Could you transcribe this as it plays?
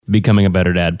Becoming a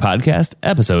Better Dad podcast,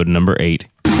 episode number 8.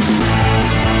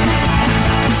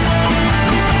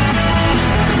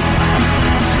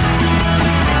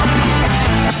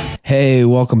 Hey,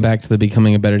 welcome back to the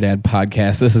Becoming a Better Dad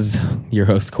podcast. This is your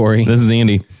host, Cory. This is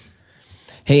Andy.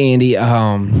 Hey, Andy.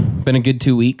 Been a good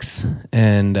 2 weeks,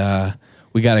 and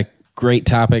we got a great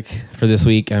topic for this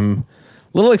week. I'm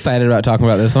a little excited about talking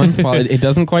about this one. Well, it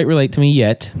doesn't quite relate to me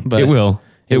yet, but it will.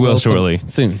 It will shortly.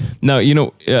 Soon. No,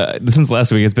 since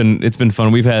last week, it's been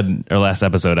fun. We've had our last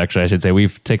episode, actually, I should say.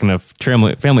 We've taken a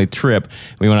family trip.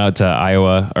 We went out to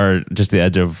Iowa, or just the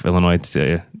edge of Illinois,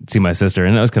 to see my sister,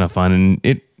 and that was kind of fun. And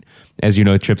it, as you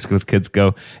know, trips with kids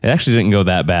go. It actually didn't go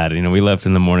that bad. We left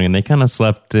in the morning, and they kind of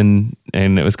slept, and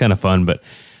it was kind of fun. But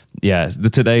yeah,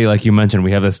 today, like you mentioned,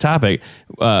 we have this topic.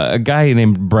 A guy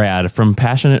named Brad from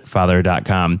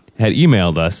PassionateFather.com had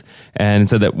emailed us and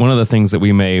said that one of the things that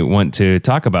we may want to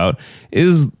talk about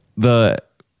is the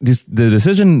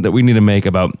decision that we need to make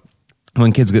about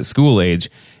when kids get school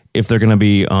age, if they're going to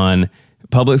be on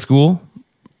public school,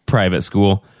 private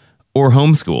school, or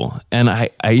homeschool. And I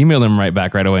emailed him right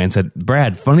back right away and said,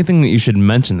 Brad, funny thing that you should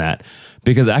mention that,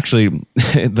 because actually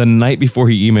the night before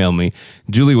he emailed me,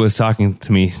 Julie was talking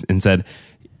to me and said,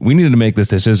 we needed to make this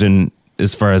decision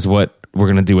as far as what we're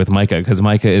going to do with Micah, because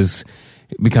Micah is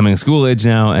becoming school age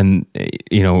now, and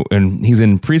and he's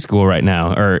in preschool right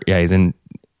now, he's in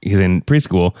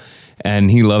preschool,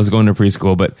 and he loves going to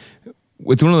preschool. But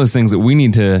it's one of those things that we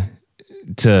need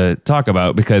to talk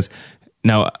about, because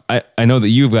now, I know that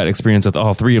you've got experience with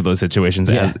all three of those situations.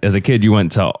 Yeah. As a kid, you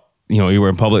went to, you were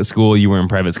in public school, you were in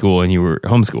private school, and you were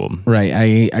homeschooled.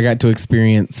 Right. I got to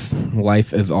experience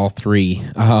life as all three.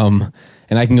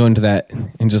 And I can go into that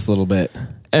in just a little bit.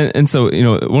 And so,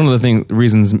 one of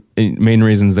the main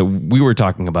reasons that we were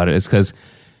talking about it is because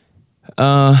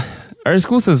our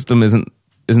school system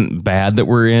isn't bad that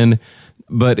we're in,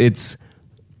 but it's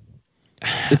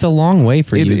a long way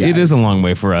for you guys. It is a long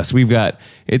way for us. We've got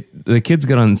the kids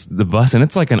get on the bus, and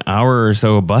it's like an hour or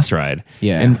so bus ride.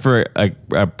 Yeah. And for a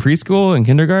preschool and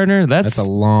kindergartner, that's a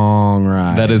long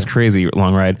ride. That is crazy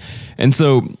long ride. And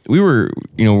so we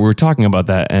were talking about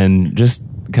that, and just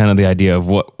kind of the idea of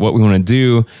what we want to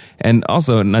do. And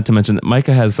also, not to mention that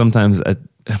Micah has sometimes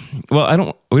he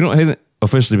hasn't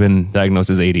officially been diagnosed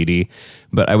as ADD,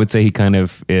 but I would say he kind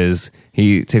of is.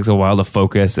 He takes a while to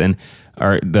focus, and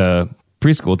the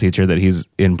preschool teacher that he's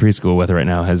in preschool with right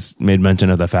now has made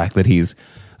mention of the fact that he's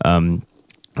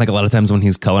like a lot of times when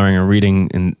he's coloring or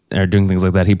reading or doing things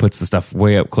like that, he puts the stuff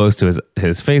way up close to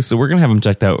his face. So we're gonna have him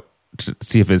checked out to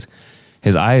see if his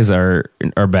eyes are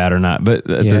bad or not. But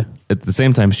at the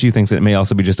same time, she thinks it may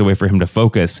also be just a way for him to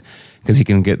focus, because he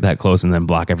can get that close and then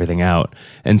block everything out.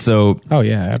 And so, oh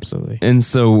yeah, absolutely. And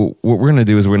so what we're gonna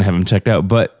do is we're gonna have him checked out.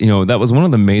 But that was one of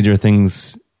the major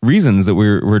reasons that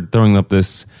we're throwing up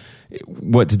this,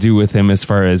 what to do with him as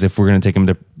far as if we're going to take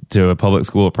him to a public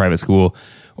school, a private school,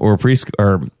 or preschool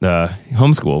or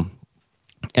homeschool.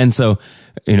 And so,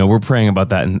 we're praying about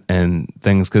that and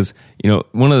things, because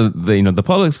one of the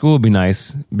public school would be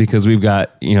nice because we've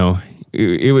got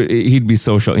he'd be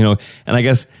social, and I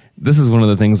guess this is one of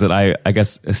the things that I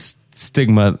guess a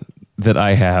stigma that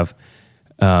I have,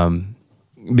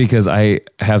 because I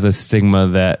have this stigma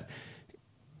that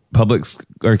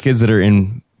kids that are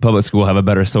in public school have a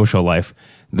better social life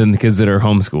than the kids that are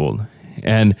homeschooled.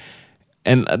 And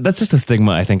that's just a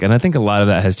stigma, I think. And I think a lot of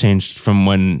that has changed from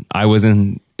when I was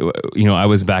when I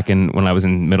was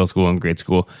in middle school and grade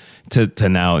school to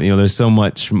now. There's so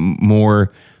much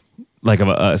more like of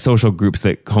a social groups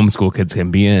that homeschool kids can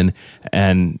be in.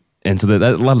 And so that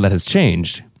a lot of that has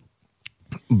changed.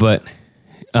 But,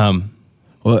 I'll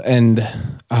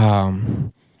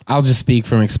just speak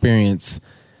from experience.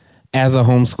 As a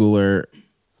homeschooler,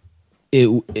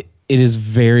 it is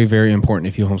very, very important,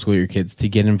 if you homeschool your kids, to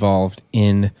get involved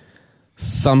in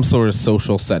some sort of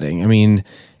social setting. I mean,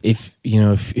 if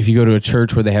you go to a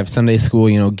church where they have Sunday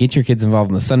school, get your kids involved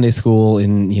in the Sunday school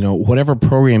and whatever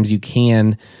programs you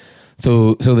can.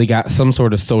 So they got some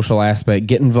sort of social aspect.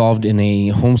 Get involved in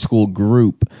a homeschool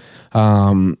group,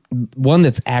 one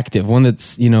that's active, one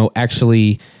that's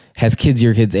actually has kids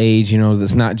your kids' age,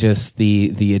 that's not just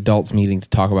the adults meeting to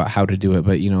talk about how to do it,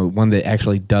 but, one that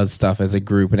actually does stuff as a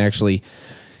group and actually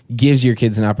gives your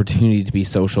kids an opportunity to be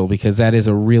social, because that is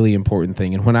a really important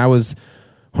thing. And when I was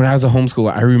a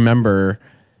homeschooler, I remember,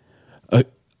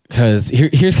 because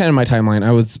here's kind of my timeline.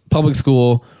 I was public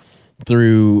school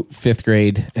through 5th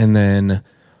grade, and then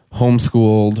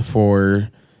homeschooled for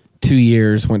 2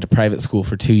 years, went to private school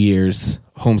for 2 years,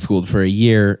 homeschooled for a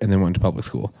year, and then went to public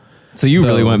school. So you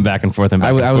really went back and forth and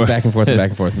back and forth. I was back and forth and back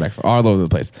and forth and back and forth, all over the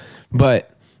place.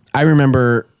 But I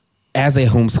remember as a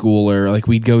homeschooler, like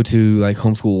we'd go to like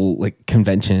homeschool like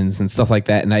conventions and stuff like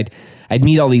that, and I'd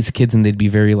meet all these kids and they'd be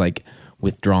very like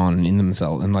withdrawn in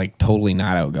themselves and like totally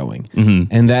not outgoing.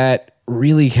 And that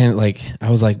really kind of like, I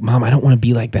was like, Mom, I don't want to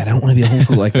be like that. I don't want to be a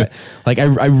homeschool like that. Like I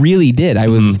really did. I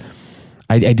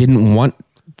didn't want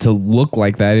to look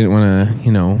like that. I didn't want to,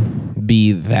 you know,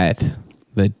 be the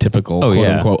typical quote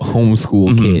unquote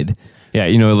homeschool kid. Yeah,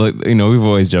 we've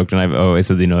always joked, and I've always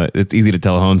said, it's easy to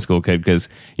tell a homeschool kid because,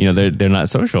 they're not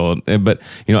social. But,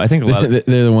 I think a lot of...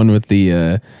 They're the one with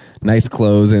the nice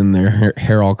clothes and their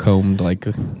hair all combed, like,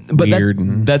 but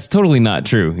weird. That's totally not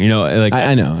true. Like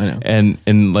I know.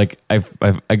 And like, I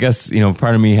guess,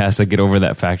 part of me has to get over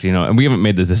that fact, and we haven't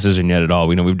made the decision yet at all.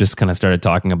 We've just kind of started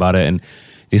talking about it and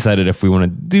decided if we want to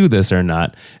do this or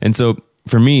not. And so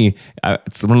for me,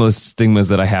 it's one of those stigmas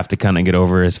that I have to kind of get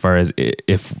over as far as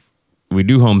if we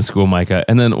do homeschool Micah,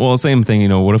 and then, same thing,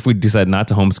 what if we decide not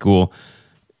to homeschool,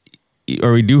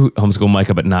 or we do homeschool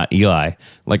Micah, but not Eli?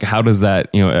 Like, how does that,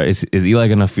 is Eli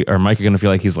going to feel, or Micah going to feel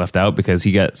like he's left out because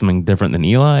he got something different than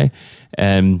Eli?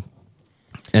 And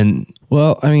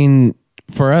well, I mean,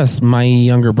 for us, my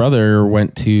younger brother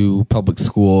went to public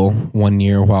school one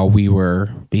year while we were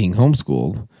being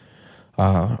homeschooled.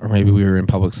 Or maybe we were in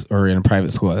in a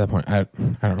private school at that point. I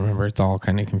don't remember. It's all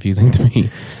kind of confusing to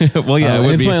me. Well, yeah,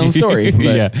 it's my own story. But,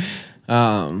 yeah.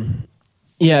 I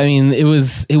mean, it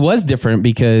was different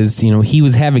because he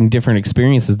was having different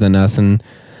experiences than us, and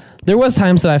there was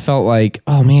times that I felt like,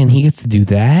 oh man, he gets to do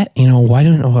that. Why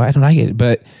don't I get it?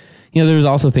 But there was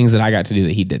also things that I got to do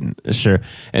that he didn't. Sure.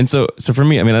 And so for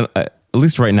me, I mean, at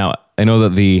least right now, I know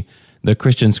that the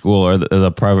Christian school or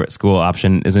the private school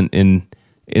option isn't in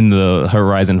the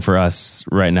horizon for us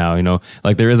right now.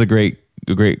 Like there is a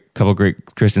couple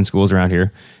great Christian schools around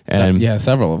here, and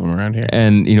several of them around here.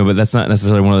 And but that's not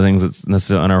necessarily one of the things that's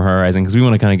necessarily on our horizon, because we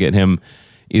want to kind of get him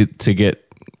to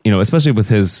get especially with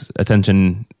his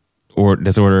attention or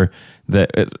disorder.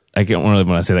 That I don't really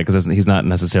want to say that because he's not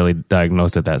necessarily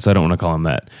diagnosed at that, so I don't want to call him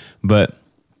that. But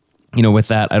with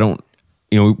that, I don't.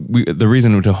 The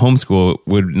reason to homeschool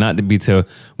would not be to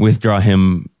withdraw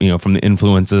him, from the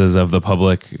influences of the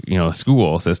public,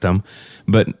 school system,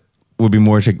 but would be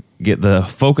more to get the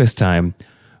focus time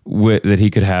that he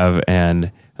could have and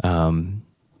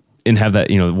have that,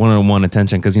 one-on-one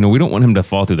attention. Because, we don't want him to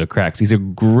fall through the cracks. He's a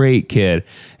great kid,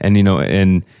 and,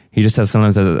 and he just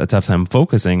sometimes has a tough time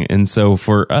focusing. And so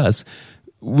for us,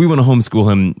 we want to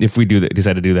homeschool him if we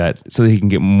decide to do that, so that he can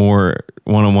get more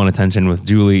one-on-one attention with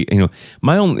Julie.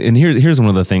 Here's one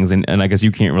of the things, and I guess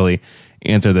you can't really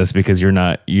answer this because you're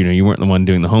not, you weren't the one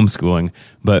doing the homeschooling,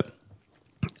 but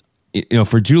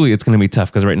for Julie, it's going to be tough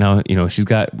because right now,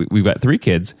 we've got 3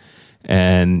 kids,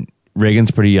 and Reagan's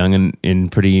pretty young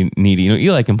and pretty needy.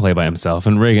 Eli can play by himself,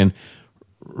 and Reagan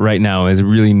right now is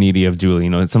really needy of Julie.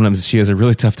 Sometimes she has a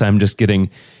really tough time just getting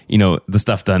the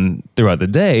stuff done throughout the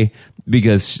day,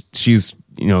 because she's,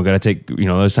 got to take,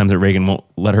 those times that Reagan won't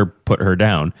let her put her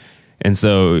down. And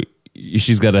so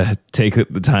she's got to take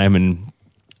the time and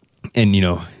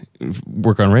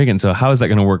work on Reagan. So how is that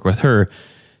going to work with her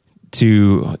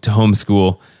to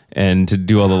homeschool and to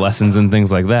do all the lessons and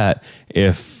things like that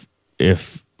if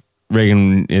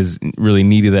Reagan is really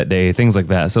needy that day, things like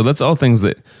that. So that's all things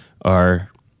that are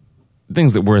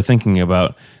things that we're thinking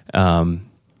about.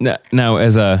 Now,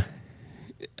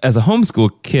 as a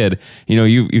homeschool kid,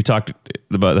 you've talked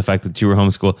about the fact that you were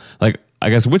homeschooled. Like, I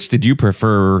guess, which did you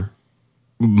prefer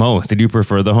most? Did you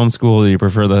prefer the homeschool? Did you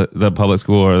prefer the public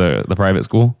school or the private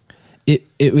school?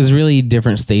 It was really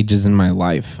different stages in my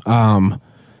life. Homeschool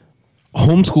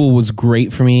was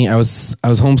great for me. I was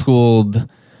homeschooled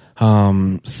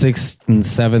 6th and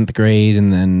 7th grade,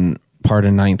 and then part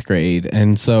of 9th grade,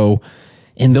 and so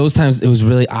in those times, it was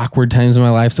really awkward times in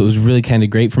my life. So it was really kind of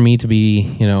great for me to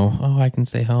be, I can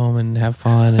stay home and have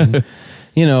fun. And,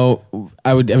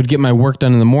 I would get my work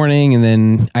done in the morning, and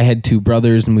then I had 2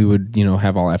 brothers, and we would,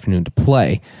 have all afternoon to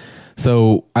play.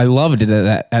 So I loved it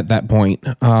at that point.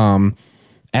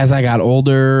 As I got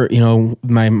older,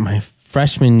 my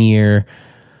freshman year,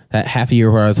 that half a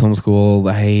year where I was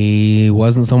homeschooled, I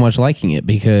wasn't so much liking it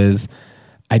because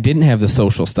I didn't have the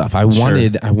social stuff. I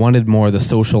wanted more of the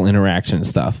social interaction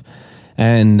stuff.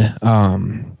 And for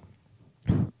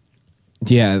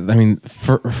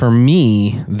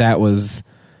me, that was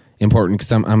important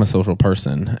because I'm a social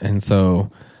person. And so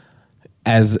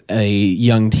as a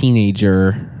young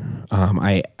teenager,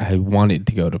 I wanted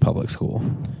to go to public school.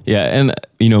 Yeah, and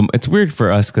it's weird for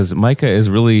us because Micah is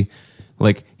really,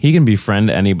 like, he can befriend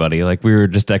anybody. Like, we were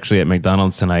just actually at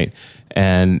McDonald's tonight,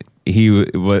 and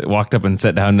walked up and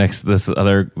sat down next to this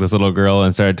little girl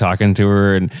and started talking to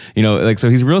her, and like, so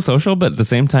he's real social, but at the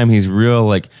same time he's real,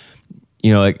 like,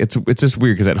 like it's just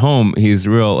weird because at home he's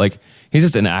real, like, he's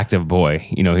just an active boy.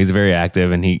 He's very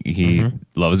active, and he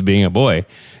loves being a boy.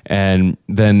 And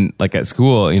then, like, at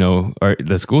school, or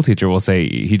the school teacher will say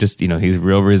he just, he's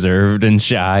real reserved and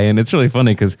shy. And it's really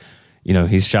funny because,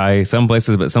 he's shy some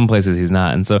places, but some places he's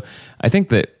not. And so I think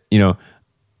that,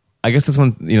 I guess this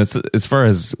one, as far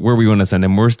as where we want to send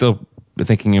him, we're still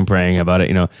thinking and praying about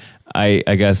it.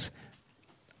 I guess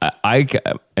I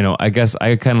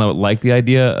kind of like the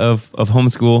idea of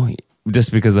homeschool,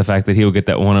 just because of the fact that he'll get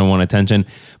that one-on-one attention.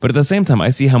 But at the same time, I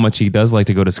see how much he does like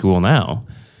to go to school now.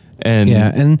 And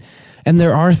yeah, and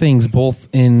there are things both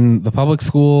in the public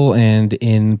school and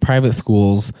in private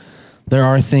schools. There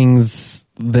are things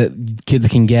that kids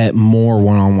can get more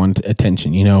one-on-one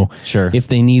attention. Sure. If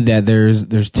they need that,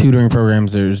 there's tutoring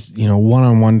programs. There's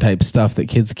one-on-one type stuff that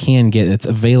kids can get. That's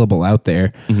available out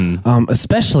there. Mm-hmm.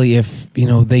 Especially if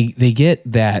they get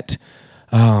that.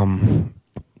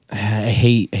 I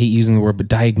hate using the word, but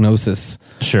diagnosis,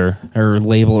 sure, or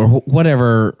label, or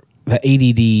whatever, the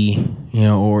ADD,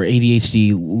 or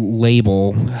ADHD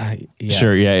label. Yeah.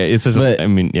 Sure, yeah, it's just, but, I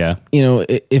mean, yeah,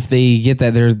 if they get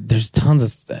that, there's tons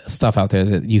of stuff out there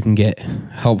that you can get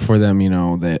help for them,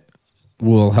 that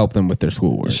will help them with their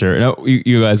schoolwork. Sure. No,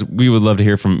 you guys, we would love to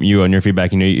hear from you on your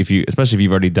feedback. Especially if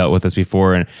you've already dealt with this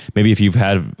before, and maybe if you've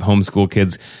had homeschool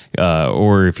kids,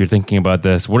 or if you're thinking about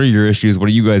this, what are your issues? What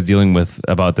are you guys dealing with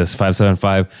about this?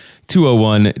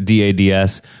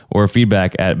 575-201-DADS or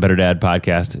feedback at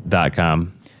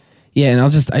betterdadpodcast.com. Yeah. And I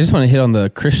just want to hit on the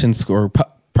Christian school or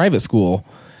private school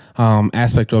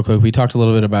aspect real quick. We talked a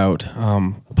little bit about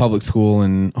public school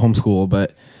and homeschool,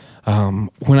 but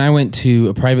when I went to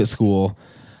a private school,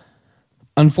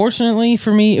 unfortunately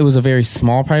for me, it was a very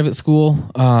small private school,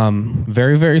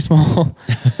 very, very small.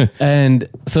 And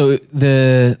so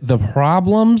the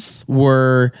problems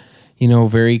were,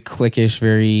 very cliquish,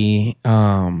 very,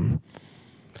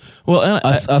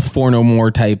 us for no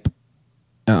more type,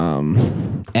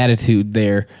 attitude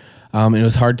there. It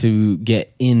was hard to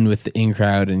get in with the in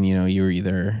crowd, and, you were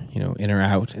either, in or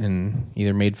out and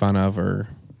either made fun of or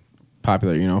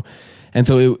popular, and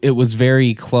so it was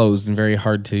very closed and very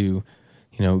hard to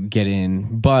get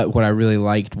in. But what I really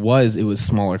liked was it was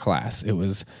smaller class. It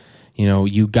was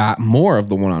you got more of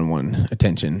the one-on-one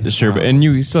attention. Sure, and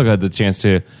you still got the chance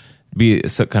to be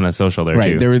kind of social there,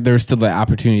 right? Too. There was still the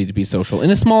opportunity to be social in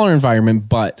a smaller environment,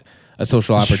 but a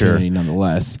social opportunity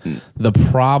nonetheless. The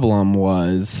problem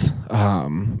was,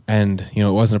 and it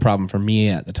wasn't a problem for me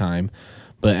at the time,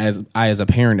 but as a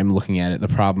parent am looking at it, the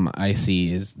problem I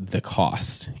see is the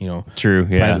cost. True.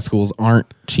 Yeah. Private schools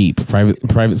aren't cheap.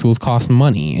 Private schools cost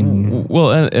money. And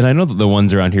and I know that the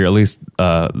ones around here, at least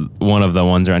one of the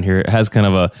ones around here, has kind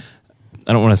of a,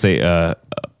 I don't want to say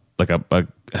like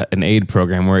an aid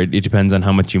program where it depends on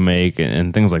how much you make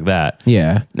and things like that.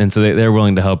 Yeah. And so they're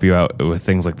willing to help you out with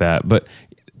things like that. But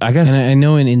I guess, and I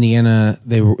know in Indiana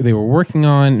they were working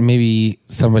on, maybe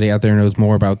somebody out there knows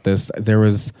more about this. There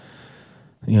was.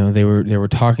 They were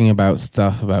talking about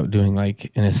stuff about doing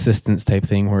like an assistance type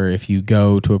thing where if you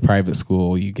go to a private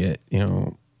school, you get,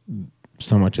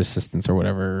 so much assistance or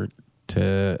whatever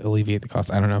to alleviate the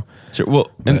cost. I don't know. Sure.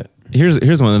 Well, and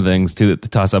here's one of the things too that to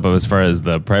toss up as far as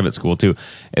the private school too,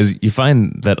 is you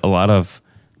find that a lot of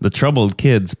the troubled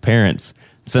kids' parents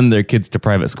send their kids to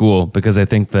private school because they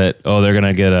think that, they're going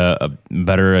to get a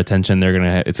better attention.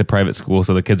 It's a private school,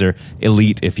 so the kids are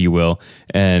elite, if you will.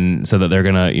 And so that they're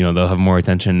going to, they'll have more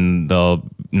attention. They'll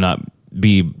not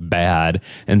be bad.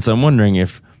 And so I'm wondering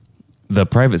if the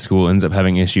private school ends up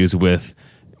having issues with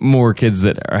more kids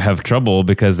that have trouble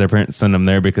because their parents send them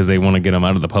there because they want to get them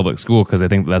out of the public school because they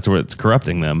think that's where it's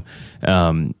corrupting them.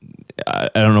 I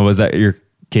don't know. Was that your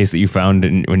case that you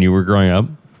found when you were growing up?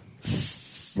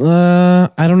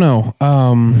 I don't know.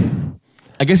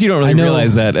 I guess you don't really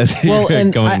realize that as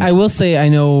and I will say I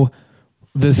know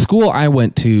the school I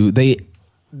went to, they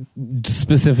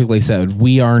specifically said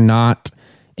we are not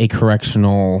a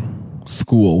correctional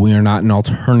school. We are not an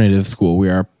alternative school. We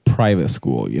are a private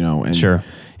school, and sure.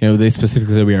 They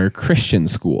specifically said we are a Christian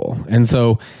school. And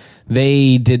so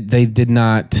they did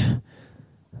not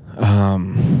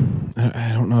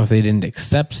I don't know if they didn't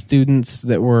accept students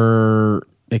that were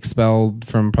expelled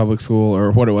from public school or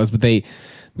what it was, but they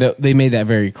made that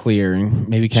very clear, and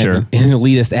maybe kind of an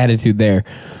elitist attitude there.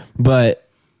 But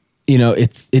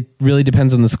it really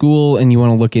depends on the school, and you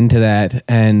want to look into that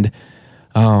and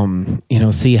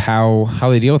see how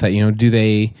they deal with that. Do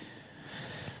they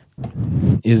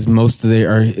is most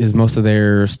of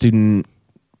their student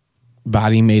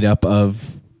body made up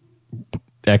of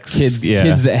kids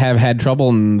that have had trouble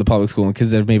in the public school and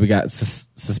kids that have maybe got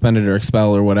suspended or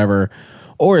expelled or whatever,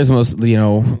 or is most,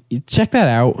 check that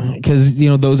out, because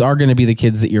those are going to be the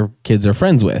kids that your kids are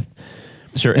friends with.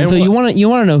 Sure. And so you want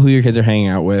to know who your kids are hanging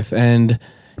out with, and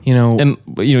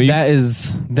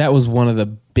that was one of the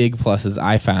big pluses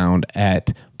I found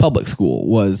at public school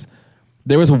was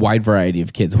there was a wide variety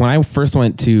of kids. When I first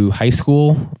went to high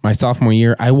school, my sophomore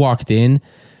year, I walked in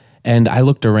and I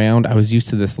looked around. I was used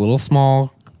to this little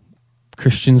small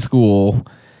Christian school,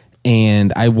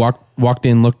 and I walked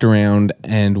in, looked around,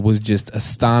 and was just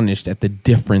astonished at the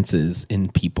differences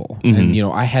in people. And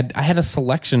I had a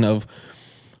selection of,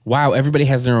 wow, everybody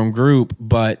has their own group,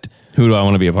 but who do I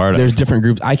want to be a part of? There's different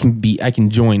groups. I can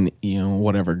join,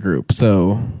 whatever group.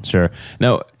 So sure.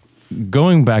 Now,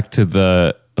 going back to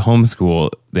the homeschool,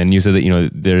 then you said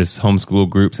that there's homeschool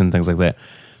groups and things like that.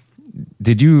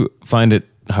 Did you find it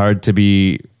hard to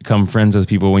become friends with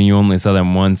people when you only saw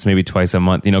them once, maybe twice a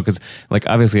month? Because like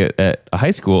obviously at a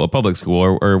high school, a public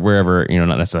school, or wherever,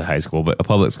 not necessarily high school, but a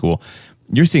public school,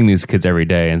 you're seeing these kids every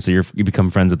day, and so you become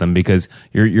friends with them because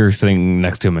you're sitting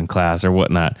next to them in class or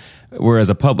whatnot. Whereas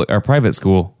a private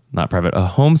school, not private, a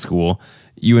home school,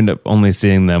 you end up only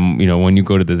seeing them, when you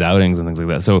go to these outings and things like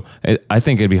that. So I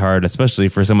think it'd be hard, especially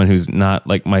for someone who's not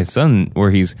like my son,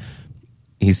 where he's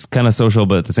kind of social,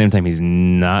 but at the same time he's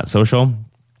not social.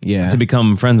 Yeah, to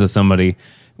become friends with somebody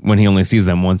when he only sees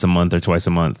them once a month or twice a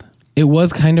month. It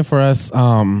was kind of for us.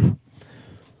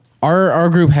 Our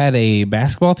group had a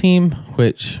basketball team,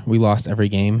 which we lost every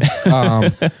game.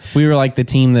 We were like the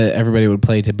team that everybody would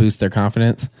play to boost their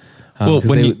confidence.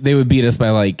 They would beat us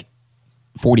by like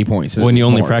 40 points. When you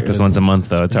only practice once a month,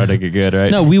 though, it's hard to get good,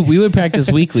 right? No, we would practice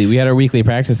weekly. We had our weekly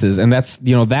practices, and that's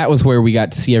that was where we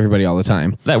got to see everybody all the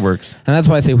time. That works, and that's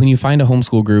why I say when you find a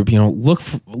homeschool group,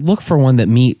 look for one that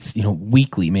meets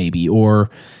weekly maybe, or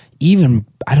even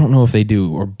I don't know if they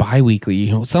do, or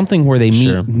bi-weekly, something where they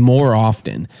meet more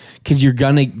often, because your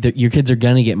kids are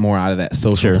gonna get more out of that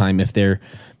social time if they're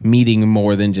meeting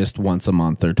more than just once a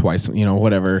month or twice,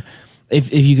 whatever.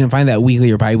 If you can find that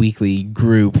weekly or bi-weekly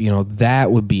group,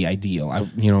 that would be ideal.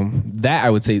 I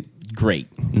would say great.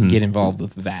 Get involved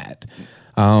with that.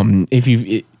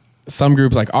 Some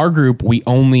groups like our group, we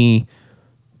only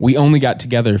got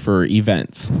together for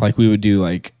events. Like we would do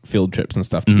like field trips and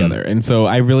stuff together. And so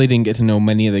I really didn't get to know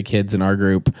many of the kids in our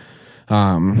group.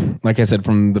 Like I said,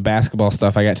 from the basketball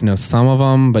stuff, I got to know some of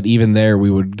them, but even there we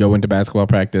would go into basketball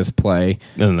practice, play,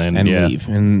 and leave.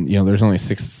 And, there's only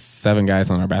 6-7 guys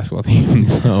on our basketball team.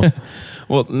 So,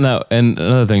 well, no. And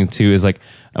another thing too, is like,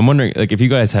 I'm wondering, like, if you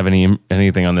guys have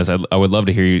anything on this, I would love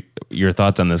to hear your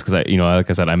thoughts on this. Cause like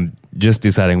I said, I'm just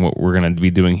deciding what we're going to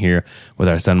be doing here with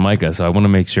our son, Micah. So I want to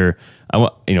make sure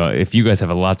if you guys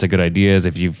have lots of good ideas,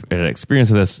 if you've had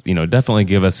experience with this, definitely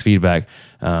give us feedback.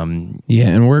 And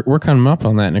we're coming up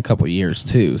on that in a couple of years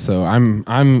too. So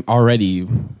I'm already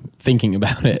thinking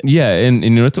about it. Yeah. And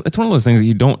it's one of those things that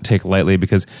you don't take lightly,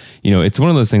 because, it's one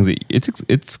of those things that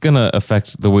it's going to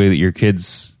affect the way that your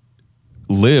kids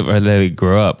live or they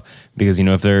grow up, because,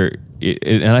 if they're,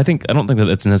 and I don't think that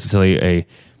it's necessarily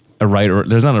a right, or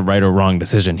there's not a right or wrong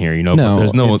decision here, No,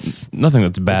 but there's nothing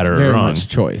that's bad or very wrong. Much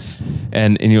choice.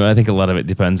 And I think a lot of it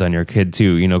depends on your kid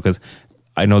too, because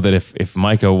I know that if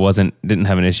Micah didn't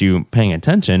have an issue paying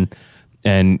attention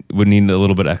and would need a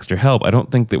little bit extra help, I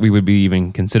don't think that we would be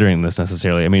even considering this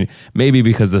necessarily. I mean, maybe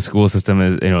because the school system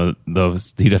is,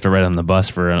 he'd have to ride on the bus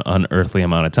for an unearthly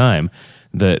amount of time,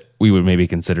 that we would maybe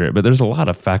consider it. But there's a lot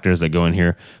of factors that go in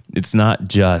here. It's not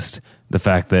just the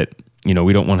fact that,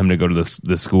 we don't want him to go to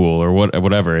the school or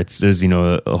whatever. There's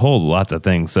a whole lots of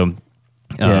things. So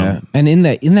and in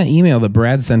that email that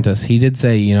Brad sent us, he did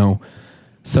say,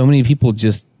 so many people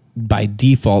just by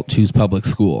default choose public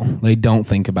school. They don't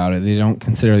think about it. They don't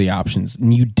consider the options.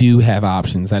 And you do have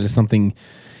options. That is something,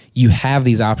 you have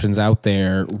these options out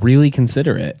there. Really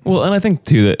consider it. Well, and I think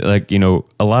too that, like,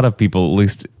 a lot of people,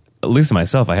 at least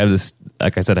myself, I have this,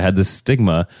 like I said, I had this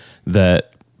stigma that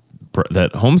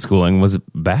homeschooling was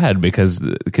bad because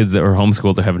the kids that were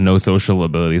homeschooled have no social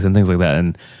abilities and things like that.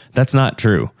 And that's not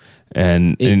true.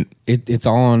 And it's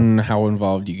all on how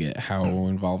involved you get, how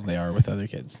involved they are with other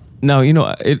kids. Now,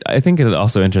 I think it's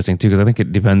also interesting too, because I think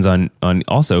it depends on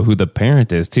also who the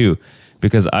parent is too,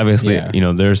 because obviously,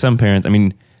 there are some parents, I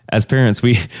mean, as parents,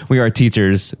 we are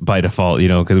teachers by default,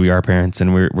 because we are parents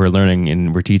and we're learning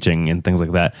and we're teaching and things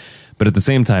like that. But at the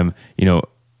same time,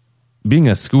 being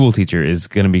a school teacher is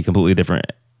going to be completely different.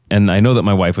 And I know that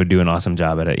my wife would do an awesome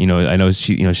job at it. I know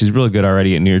she's really good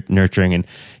already at nurturing and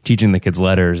teaching the kids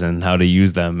letters and how to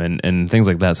use them and things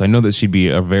like that. So I know that she'd be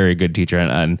a very good teacher.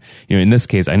 And in this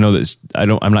case, I know that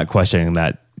I'm not questioning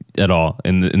that at all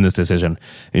in this decision.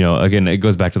 Again, it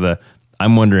goes back to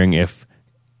I'm wondering if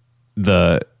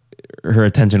her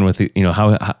attention with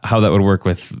how that would work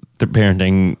with the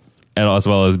parenting as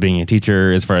well as being a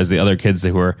teacher, as far as the other kids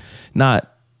who are not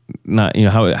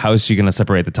how is she going to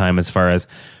separate the time as far as,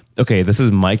 okay, this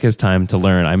is Micah's time to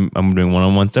learn. I'm doing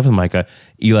one-on-one stuff with Micah.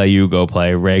 Eli, you go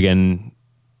play. Reagan,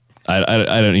 I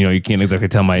don't, you can't exactly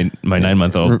tell my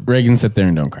 9-month-old. Reagan, sit there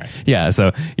and don't cry. Yeah.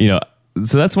 So,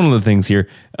 so that's one of the things here,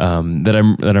 that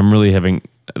I'm really having.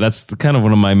 That's kind of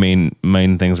one of my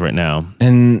main things right now.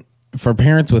 And for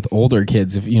parents with older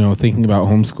kids, if, thinking about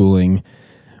homeschooling,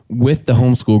 with the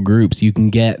homeschool groups, you can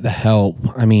get the help.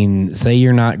 I mean, say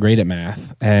you're not great at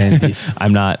math and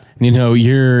I'm not,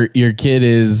 your kid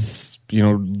is,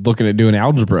 looking at doing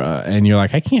algebra and you're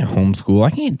like, I can't homeschool. I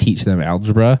can't teach them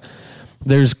algebra.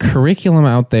 There's curriculum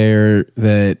out there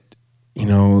that,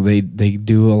 they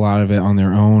do a lot of it on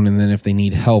their own. And then if they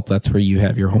need help, that's where you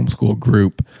have your homeschool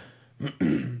group.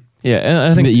 Yeah. And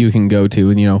I think that you can go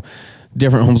to, and,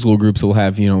 different homeschool groups will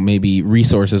have, maybe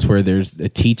resources where there's a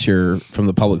teacher from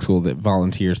the public school that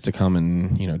volunteers to come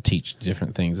and, teach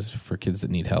different things for kids that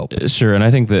need help. Sure. And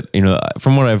I think that,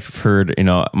 from what I've heard,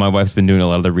 my wife's been doing a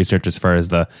lot of the research as far as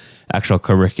the actual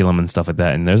curriculum and stuff like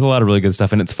that. And there's a lot of really good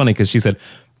stuff. And it's funny because she said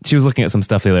she was looking at some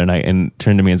stuff the other night and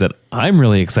turned to me and said, I'm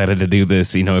really excited to do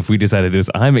this. If we decide to do this,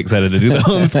 I'm excited to do the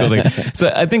homeschooling.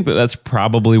 So I think that's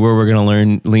probably where we're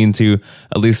going to lean to,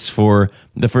 at least for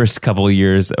the first couple of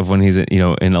years of when he's,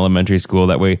 in elementary school.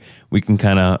 That way we can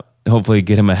kind of hopefully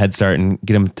get him a head start and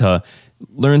get him to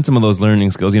learn some of those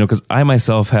learning skills, because I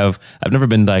myself I've never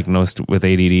been diagnosed with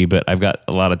ADD, but I've got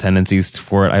a lot of tendencies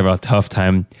for it. I have a tough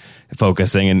time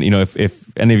focusing. And, if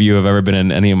any of you have ever been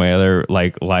in any of my other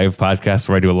live podcasts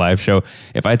where I do a live show,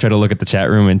 if I try to look at the chat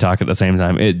room and talk at the same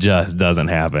time, it just doesn't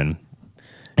happen.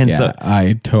 And so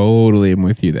I totally am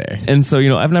with you there. And so,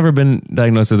 I've never been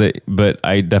diagnosed with it, but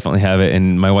I definitely have it.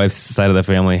 And my wife's side of the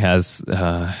family has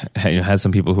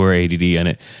some people who are ADD in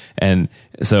it. And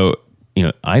so,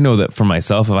 I know that for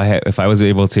myself, if I was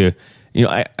able to,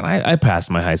 I passed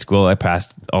my high school. I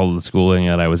passed all the schooling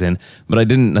that I was in, but I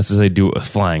didn't necessarily do it with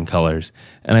flying colors.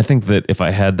 And I think that if I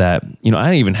had that,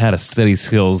 I even had a study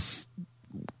skills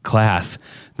class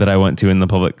that I went to in the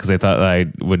public because I thought that I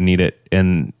would need it.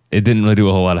 And it didn't really do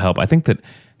a whole lot of help. I think that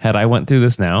had I went through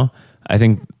this now, I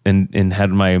think, and had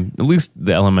my, at least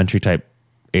the elementary type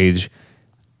age,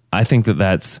 I think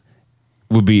that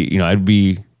would be, I'd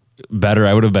be better.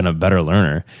 I would have been a better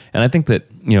learner. And I think that,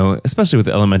 especially with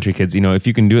the elementary kids, if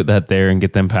you can do it that there and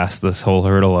get them past this whole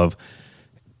hurdle of,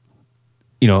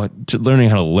 learning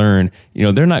how to learn,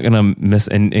 they're not going to miss,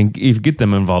 and if you get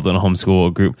them involved in a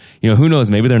homeschool group, who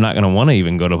knows, maybe they're not going to want to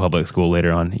even go to public school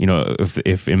later on,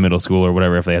 if in middle school or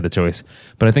whatever, if they had the choice.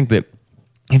 But I think that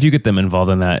if you get them involved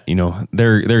in that,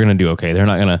 they're going to do okay. They're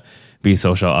not going to be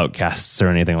social outcasts or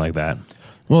anything like that.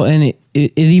 Well, and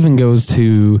it even goes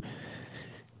to,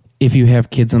 if you have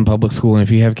kids in public school and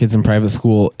if you have kids in private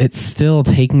school, it's still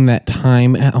taking that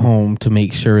time at home to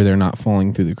make sure they're not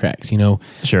falling through the cracks,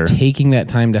 Sure. Taking that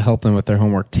time to help them with their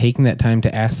homework, taking that time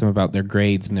to ask them about their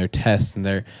grades and their tests and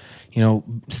their,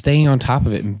 staying on top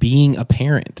of it and being a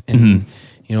parent and,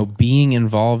 being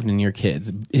involved in your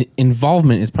kids.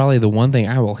 Involvement is probably the one thing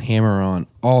I will hammer on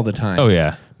all the time. Oh,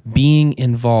 yeah. Being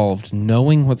involved,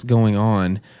 knowing what's going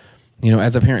on.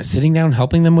 As a parent, sitting down,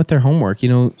 helping them with their homework,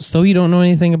 so you don't know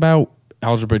anything about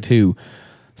Algebra 2,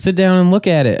 sit down and look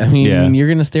at it. I mean, you're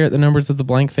going to stare at the numbers with a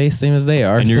blank face, same as they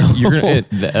are. And you're going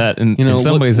to, in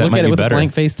some ways that might be better. Look at it with a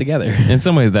blank face together. In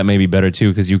some ways that may be better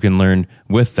too, because you can learn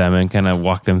with them and kind of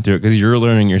walk them through it, because you're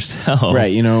learning yourself.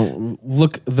 Right.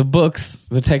 Look, the books,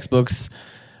 the textbooks,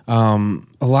 a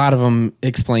lot of them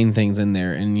explain things in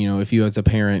there. And, if you as a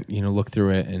parent, look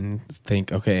through it and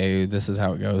think, okay, this is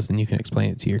how it goes, then you can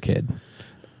explain it to your kid.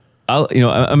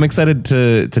 I'm excited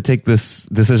to take this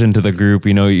decision to the group, the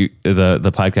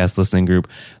podcast listening group.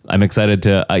 I'm excited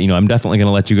to, I'm definitely going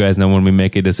to let you guys know when we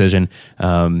make a decision.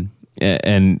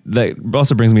 And that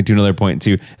also brings me to another point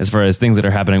too, as far as things that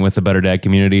are happening with the Better Dad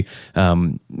community.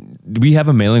 We have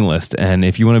a mailing list, and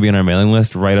if you want to be on our mailing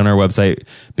list, right on our website,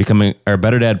 becoming our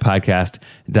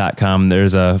betterdadpodcast.com,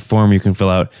 there's a form you can fill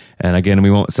out. And again,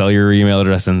 we won't sell your email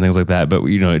address and things like that, but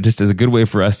it just is a good way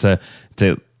for us to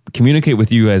communicate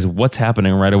with you guys what's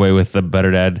happening right away with the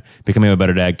Better Dad, becoming a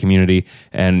Better Dad community.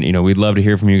 And, we'd love to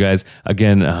hear from you guys.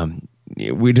 Again,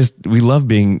 we love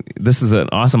being, this is an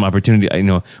awesome opportunity.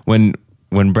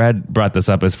 When Brad brought this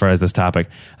up as far as this topic,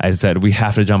 I said, we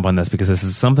have to jump on this because this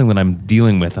is something that I'm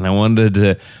dealing with. And I wanted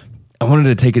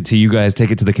to take it to you guys,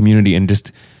 take it to the community, and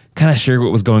just kind of share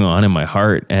what was going on in my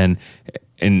heart and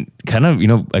kind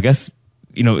of, I guess,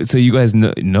 so you guys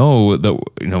know that,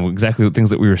 exactly the things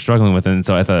that we were struggling with. And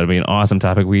so I thought it'd be an awesome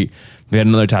topic. We had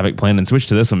another topic planned and switched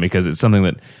to this one because it's something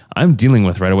that I'm dealing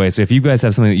with right away. So if you guys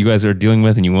have something that you guys are dealing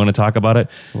with and you want to talk about it,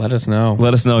 let us know.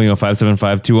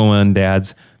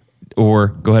 575-201-DADS, or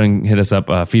go ahead and hit us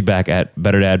up, feedback at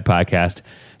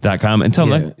betterdadpodcast.com. Until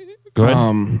next, go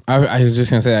ahead. I was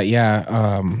just going to say that,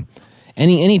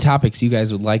 any topics you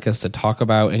guys would like us to talk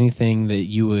about, anything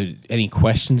that any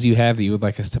questions you have that you would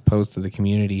like us to pose to the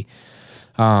community,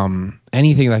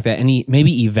 anything like that,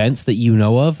 maybe events that you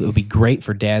know of that would be great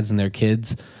for dads and their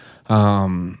kids,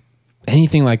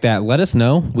 anything like that, let us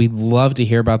know. We'd love to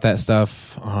hear about that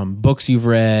stuff. Books you've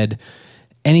read,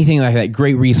 anything like that,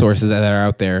 great resources that are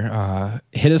out there.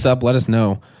 Hit us up, let us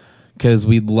know, because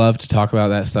we'd love to talk about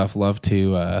that stuff, love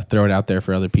to throw it out there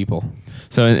for other people.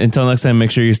 So until next time,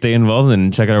 make sure you stay involved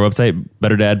and check out our website,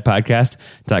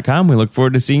 betterdadpodcast.com. We look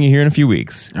forward to seeing you here in a few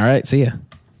weeks. All right, see ya.